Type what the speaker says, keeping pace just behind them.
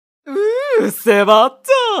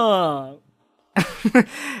Sebata!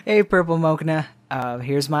 Hey, PurpleMokona.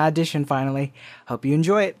 Here's my audition finally. Hope you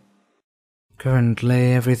enjoy it.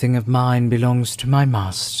 Currently, everything of mine belongs to my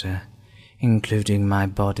master, including my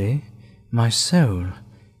body, my soul,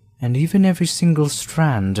 and even every single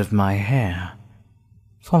strand of my hair.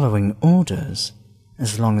 Following orders,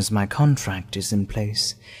 as long as my contract is in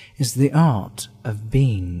place, is the art of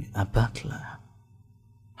being a butler.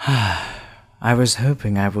 I was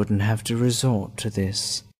hoping I wouldn't have to resort to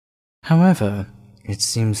this. However, it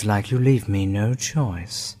seems like you leave me no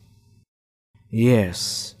choice.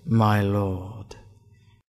 Yes, my lord.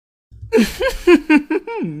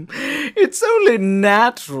 It's only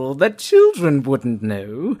natural that children wouldn't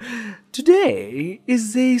know. Today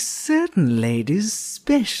is a certain lady's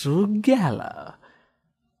special gala.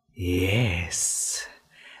 Yes,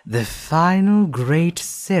 the final great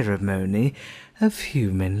ceremony of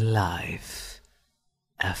human life.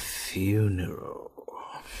 A funeral.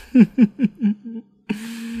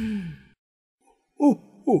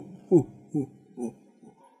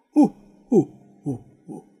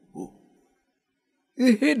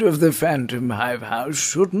 The head of the Phantom Hive House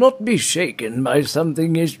should not be shaken by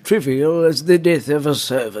something as trivial as the death of a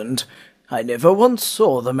servant. I never once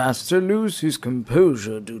saw the master lose his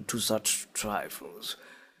composure due to such trifles.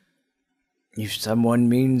 If someone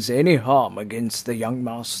means any harm against the young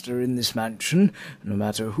master in this mansion, no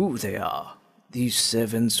matter who they are, these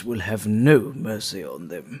servants will have no mercy on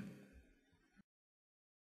them.